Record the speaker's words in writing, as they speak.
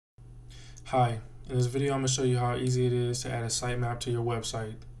Hi, in this video I'm going to show you how easy it is to add a sitemap to your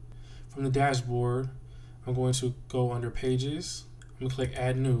website. From the dashboard, I'm going to go under Pages. I'm going to click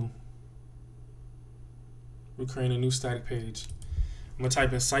Add New. We're creating a new static page. I'm going to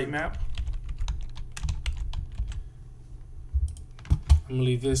type in sitemap. I'm going to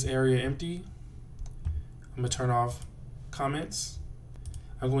leave this area empty. I'm going to turn off comments.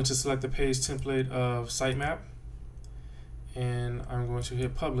 I'm going to select the page template of sitemap, and I'm going to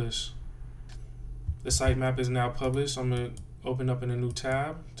hit Publish. The sitemap is now published. I'm going to open up in a new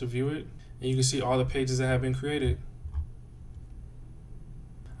tab to view it, and you can see all the pages that have been created.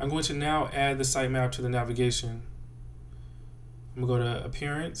 I'm going to now add the sitemap to the navigation. I'm going to go to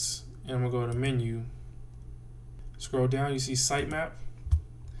Appearance, and I'm going to go to Menu. Scroll down, you see Sitemap.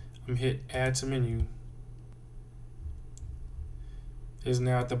 I'm going to hit Add to Menu. It is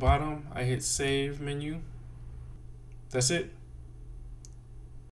now at the bottom. I hit Save Menu. That's it.